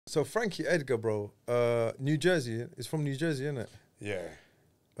So Frankie Edgar, bro, New Jersey. Is from New Jersey, isn't it? Yeah.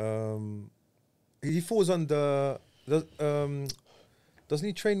 He falls under. Doesn't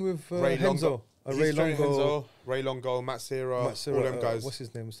he train with Ray Henzo? Longo. Ray Longo, Ray Longo, Matt Serra, all them guys. What's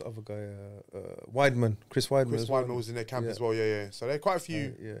his name? What's the other guy? Weidman, Chris Weidman. Chris Weidman was in their camp as well. Yeah. So there are quite a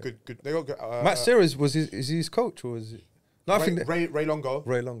few good. They got good. Matt Serra is he his coach or is it? No, I think Ray Longo.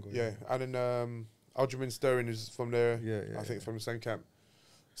 Ray Longo. Yeah, and then Aljamain Sterling is from there. Yeah. I think from the same camp.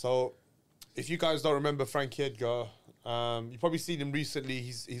 So if you guys don't remember Frankie Edgar, you probably seen him recently.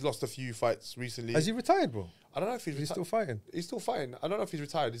 He's lost a few fights recently. Has he retired, bro? I don't know if he's still fighting. He's still fighting. I don't know if he's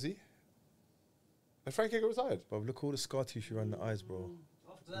retired. Is he? Has Frankie Edgar retired? Bro, look at all the scar tissue around the eyes, bro.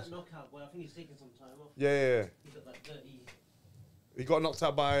 After that knockout, well, I think he's taking some time off. Yeah. He's got like 30. He got knocked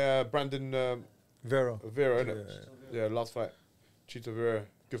out by Brandon Vera, innit? Yeah, last fight. Chito Vera,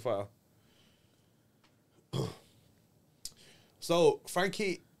 good fighter. So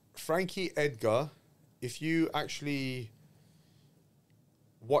Frankie Edgar, if you actually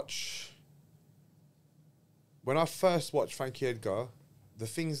watch, when I first watched Frankie Edgar, the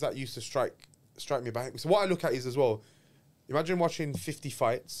things that used to strike me back. So what I look at is as well, imagine watching 50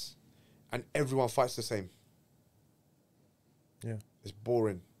 fights and everyone fights the same. Yeah. It's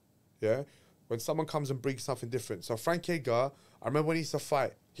boring. Yeah. When someone comes and brings something different. So Frankie Edgar, I remember when he used to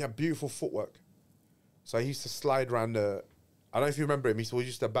fight, he had beautiful footwork. So he used to slide around the, I don't know if you remember him, he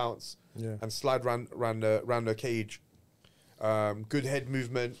used to bounce and slide around the cage. Good head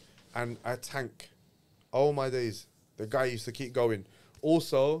movement and a tank. Oh my days. The guy used to keep going.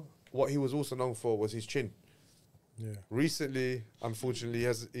 Also, what he was also known for was his chin. Yeah. Recently, unfortunately,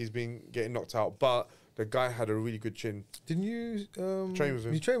 he's been getting knocked out, but the guy had a really good chin. Didn't you train with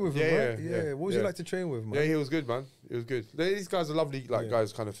him? You trained with him, right? Yeah. What was he like to train with, man? Yeah, he was good, man. He was good. These guys are lovely,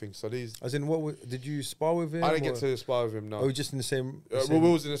 guys, kind of thing. So these. As in, did you spar with him? I didn't get to spar with him. No. Oh, just in the same. We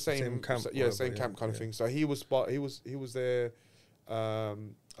was in the same camp. Same camp kind of thing. So he was He was there. I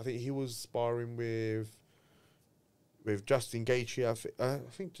think he was sparring with Justin Gaethje. I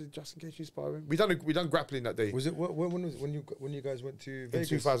think Justin Gaethje sparring. We done grappling that day. Was it when you guys went to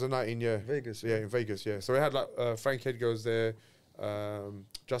Vegas? In 2019? Yeah, Vegas. Yeah, in Vegas. Yeah. So we had Frank Edgar was there,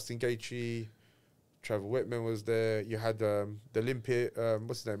 Justin Gaethje, Trevor Whitman was there. You had the Olympian,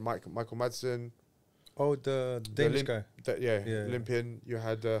 what's his name, Michael Madsen. Oh, the Danish guy. Olympian. You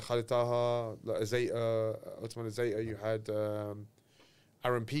had Khalid Taha, Ottoman Azeta. You had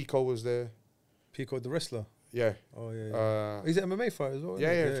Aaron Pico was there. Pico, the wrestler. Yeah. Oh yeah. He's an MMA fighter as well.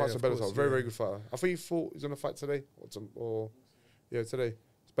 Yeah. Fights with Bellator. Very good fighter. I think he's on a fight today. Today.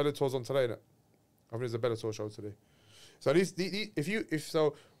 Bellator's on today, innit? I think there's a Bellator show today. So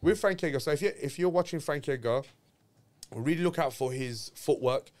with Frankie Edgar, so if you're watching Frankie Edgar, really look out for his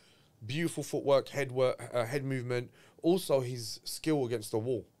footwork, beautiful footwork, head movement, also his skill against the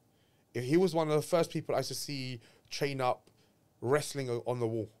wall. If he was one of the first people I used to see train up wrestling on the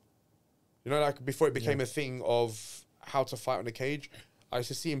wall. You know, like before it became a thing of how to fight on the cage, I used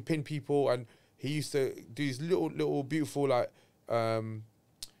to see him pin people, and he used to do these little beautiful what's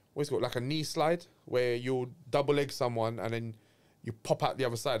it called, like a knee slide, where you'll double leg someone and then you pop out the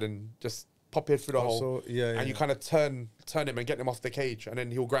other side and just pop it through the hole. And you kind of turn him and get him off the cage, and then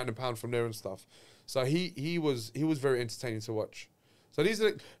he'll ground and pound from there and stuff. So he was very entertaining to watch. So these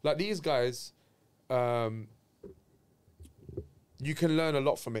are these guys. You can learn a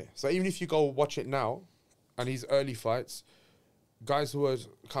lot from it. So even if you go watch it now, and these early fights, guys who are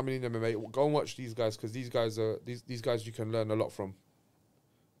coming in MMA, go and watch these guys, because these guys you can learn a lot from.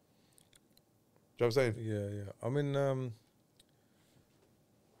 Do you know what I'm saying? Yeah. I mean,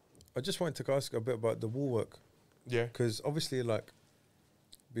 I just wanted to ask a bit about the wall work. Yeah. Because obviously, like,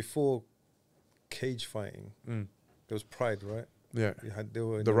 before cage fighting, there was Pride, right? Yeah. They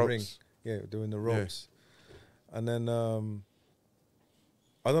were in the ropes. ring. Yeah, they were in the ropes. Yeah. And then,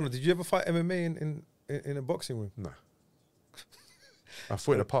 I don't know, did you ever fight MMA in a boxing room? No. I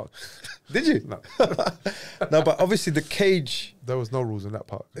fought in the park. Did you? No. No, but obviously the cage... There was no rules in that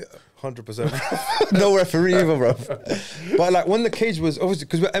park. 100%. No referee either, bro. But like when the cage was... Obviously,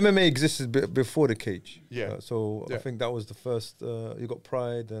 because MMA existed before the cage. Yeah. I think that was the first... you got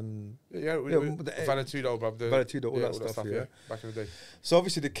Pride and... Valetudo, bro. Valetudo, all that stuff, yeah. Back in the day. So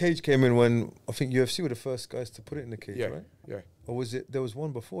obviously the cage came in when... I think UFC were the first guys to put it in the cage, right? Yeah. Or was it... There was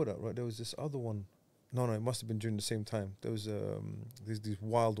one before that, right? There was this other one. No, it must have been during the same time. There was these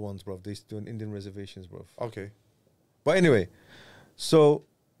wild ones, bro. They used to do on Indian reservations, bro. Okay. But anyway, so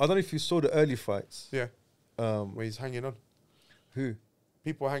I don't know if you saw the early fights. Yeah. Where he's hanging on. Who?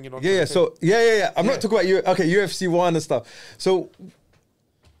 People hanging on. Yeah. So I'm not talking about UFC 1 and stuff. So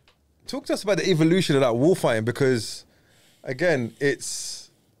talk to us about the evolution of that wall fighting, because again,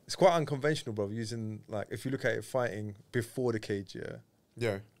 it's it's quite unconventional, bro. Using like if you look at it fighting before the cage, yeah.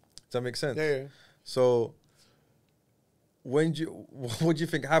 Yeah. Does that make sense? Yeah. So what do you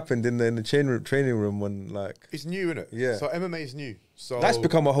think happened in the training room when like It's new, innit? Yeah. So MMA is new. So that's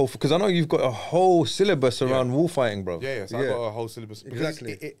become a whole because I know you've got a whole syllabus around wall fighting, bro. Yeah. So I got a whole syllabus. Because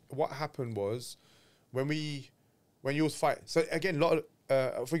Exactly. what happened was when you was fight. So again, lot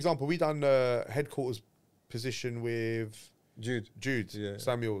of for example, we done headquarters position with Jude. Yeah.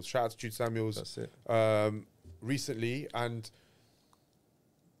 Samuels. Shout out to Jude Samuels. That's it. Recently, and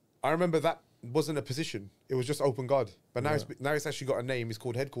I remember that wasn't a position. It was just open guard. But now it's actually got a name. It's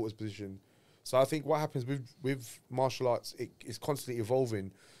called headquarters position. So I think what happens with martial arts, it's constantly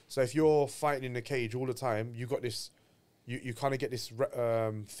evolving. So if you're fighting in the cage all the time, you got this, you kind of get this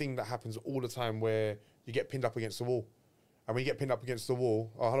thing that happens all the time where you get pinned up against the wall. And when you get pinned up against the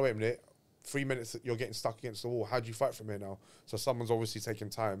wall, oh, hold on, wait a minute, 3 minutes you're getting stuck against the wall. How do you fight from here now? So someone's obviously taking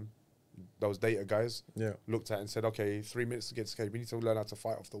time. Those data guys looked at it and said, okay, 3 minutes against the cage. We need to learn how to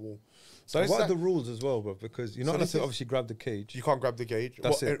fight off the wall. So what are the rules as well, bro? Because you're not allowed to obviously grab the cage. You can't grab the cage.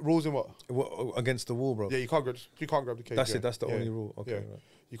 That's it. Rules in what? Against the wall, bro. Yeah, you can't grab the cage. That's it. That's the only rule. Okay. Yeah. Right.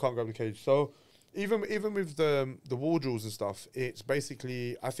 You can't grab the cage. So even with the wall drills and stuff, it's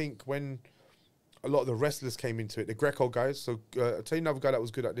basically, I think when a lot of the wrestlers came into it, the Greco guys. So I'll tell you another guy that was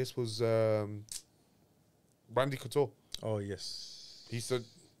good at this was Randy Couture. Oh yes. He used to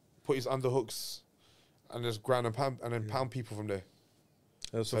put his underhooks and just ground and pound and then pound people from there.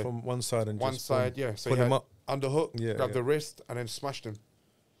 So from one side and one just side, So put him up, underhook, grab the wrist, and then smash them,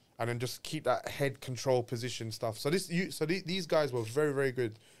 and then just keep that head control position stuff. So these guys were very, very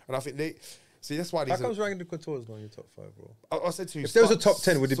good, and I think they see that's why. How comes Randy Couture is not in your top 5, bro? I said to you, if there was a top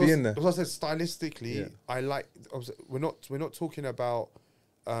 10, would it be in there? As I said, stylistically, I like. We're not talking about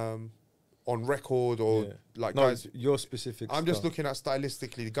on record or like guys. Your specific. I'm just looking at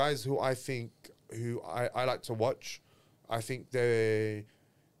stylistically the guys who I think I like to watch. I think they,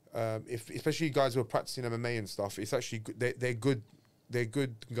 especially guys who are practicing MMA and stuff, it's actually good. They're good. They're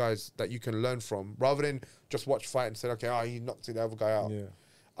good guys that you can learn from, rather than just watch fight and say, okay, he knocked the other guy out. Yeah.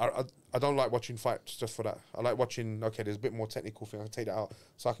 I don't like watching fights just for that. I like watching. Okay, there's a bit more technical thing. I can take that out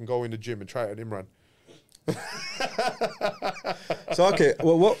so I can go in the gym and try it at Imran. So okay,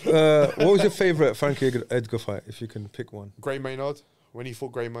 well, what was your favorite Frankie Edgar fight, if you can pick one? Gray Maynard. When he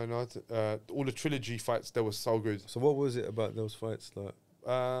fought Gray Maynard, all the trilogy fights, they were so good. So what was it about those fights like?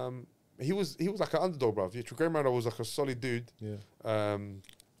 He was like an underdog, bro. Gray Maynard was like a solid dude. Yeah.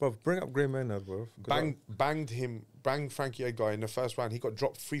 Bro, bring up Gray Maynard, bro. Banged Frankie Edgar in the first round. He got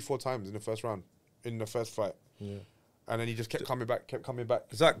dropped 3-4 times in the first round, in the first fight. Yeah. And then he just kept coming back.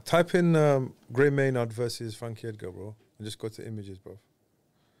 Zach, type in Gray Maynard versus Frankie Edgar, bro, and just go to images, bro.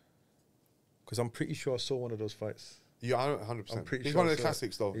 Because I'm pretty sure I saw one of those fights. Yeah, 100%. I'm pretty He's sure one of the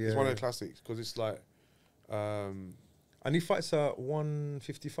classics, though. Yeah, He's one of the classics because it's like. And he fights at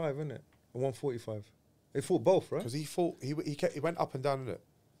 155, isn't it? Or 145. They fought both, right? Because he went up and down, innit?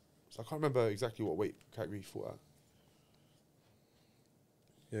 So I can't remember exactly what weight category he fought at.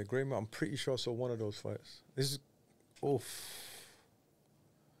 Yeah, Gray Maynard. I'm pretty sure I saw one of those fights. This is.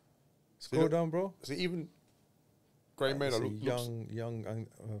 Scroll down, bro. So even Gray Maynard young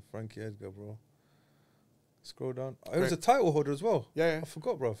Frankie Edgar, bro. Scroll down. It was a title holder as well. Yeah. I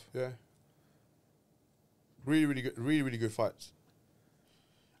forgot, bro. Yeah. Really, really good. Really, really good fights.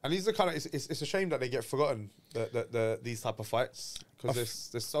 And these are kind of. It's a shame that they get forgotten. These type of fights because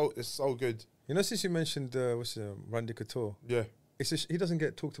they're so good. You know, since you mentioned Randy Couture. Yeah. He doesn't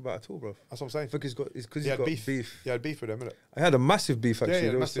get talked about at all, bro. That's what I'm saying. I think he's got beef. He had beef with him, innit? I had a massive beef actually.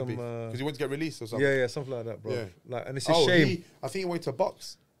 Yeah, massive beef. Because he wanted to get released or something. Yeah, something like that, bro. Yeah. Like, and it's a shame. I think he wanted to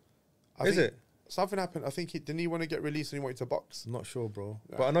box. Is it? Something happened. I think didn't he want to get released and he wanted to box? I'm not sure, bro.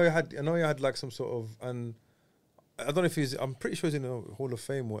 Yeah. But I know he had like some sort of, and I don't know if I'm pretty sure he's in the Hall of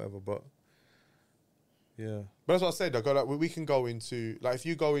Fame or whatever, but yeah. But that's what I said. We can go into, like, if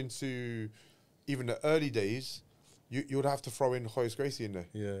you go into even the early days, you would have to throw in Horace Gracie in there.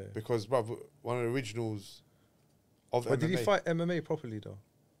 Yeah. Because, bruv, one of the originals of MMA. But did he fight MMA properly, though?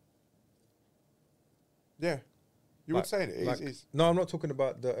 Yeah. You would say it. No, I'm not talking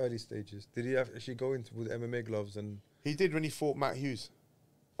about the early stages. Did he actually go into with MMA gloves and? He did when he fought Matt Hughes.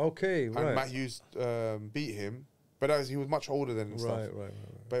 Okay, right. And Matt Hughes beat him, but he was much older than stuff. Right.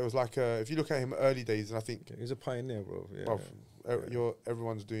 But it was like if you look at him early days, and I think he's a pioneer, bro. bruv,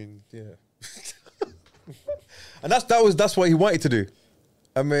 everyone's doing. Yeah. And that's what he wanted to do.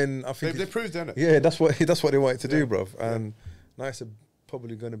 I mean, I think they proved it. Yeah, that's what they wanted to do, bro. And now it's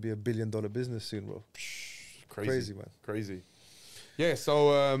probably going to be $1 billion business soon, bro. Crazy, man. Crazy. Yeah.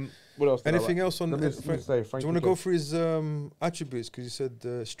 So what else? did I Anything write? else on? Let me just say, do you Frankie want to go Edgar. through his attributes? Because you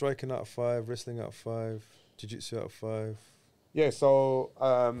said striking out of 5, wrestling out of 5, jiu-jitsu out of 5. Yeah, so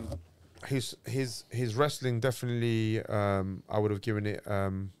his wrestling definitely I would have given it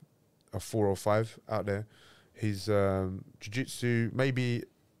a 4 or 5 out there. His jiu-jitsu maybe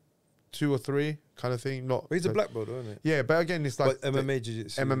 2 or 3 kind of thing. Not But he's a black belt, though, isn't it? yeah, but again it's like But MMA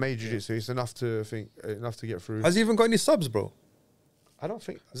jiu-jitsu. MMA jiu-jitsu. It's enough to get through. Has he even got any subs, bro? I don't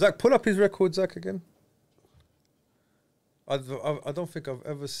think Zach, pull up his record, Zach, again. I don't think I've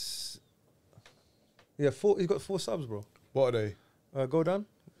ever. Yeah, 4. He's got 4 subs, bro. what are they? Go down.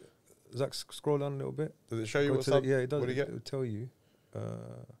 Zach, scroll down a little bit. Does it show you Go what to the- sub? yeah, it does. What do you get? It'll tell you.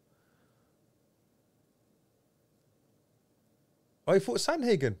 Oh, he fought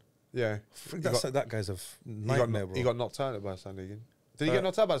Sandhagen. Yeah, That guy's a nightmare, bro. he got knocked out by Sandhagen. Did he get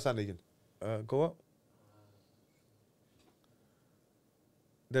knocked out by Sandhagen? Go up.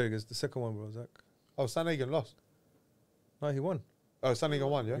 There he goes. The second one, bro, Zach. Oh, Sandhagen lost. No, he won. Oh, Sandhagen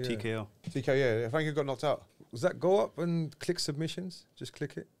won. Yeah. Yeah. TKO. TK. Yeah. Frankie got knocked out. Zach, go up and click submissions. Just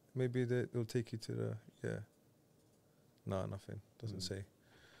click it. Maybe it'll take you to the No, nothing. Doesn't say.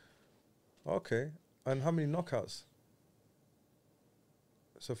 Okay. And how many knockouts?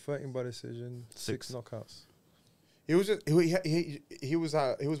 So 13 by decision, 6 knockouts. He was one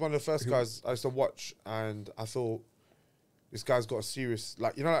of the first guys I used to watch, and I thought this guy's got a serious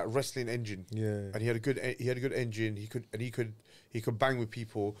like wrestling engine. Yeah. And he had a good engine. He could bang with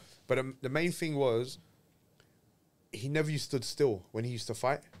people. But the main thing was he never stood still when he used to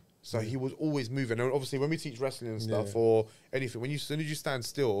fight. So he was always moving. And obviously, when we teach wrestling and stuff or anything, as soon as you stand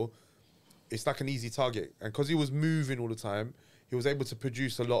still, it's like an easy target. And because he was moving all the time, he was able to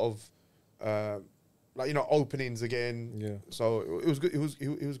produce a lot of openings again. Yeah. So it was good. He was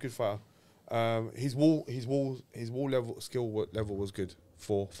a good fighter. His wall skill level was good.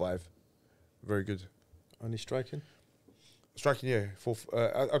 4, 5, very good. And he's striking. Striking, yeah, 4.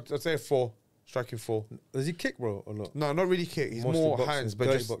 I'd say a 4. Striking 4. Does he kick, bro, or not? No, not really kick. He's Mostly more boxing, hands, but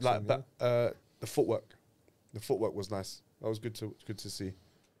dirty just boxing, like that. The footwork. The footwork was nice. That was good to see.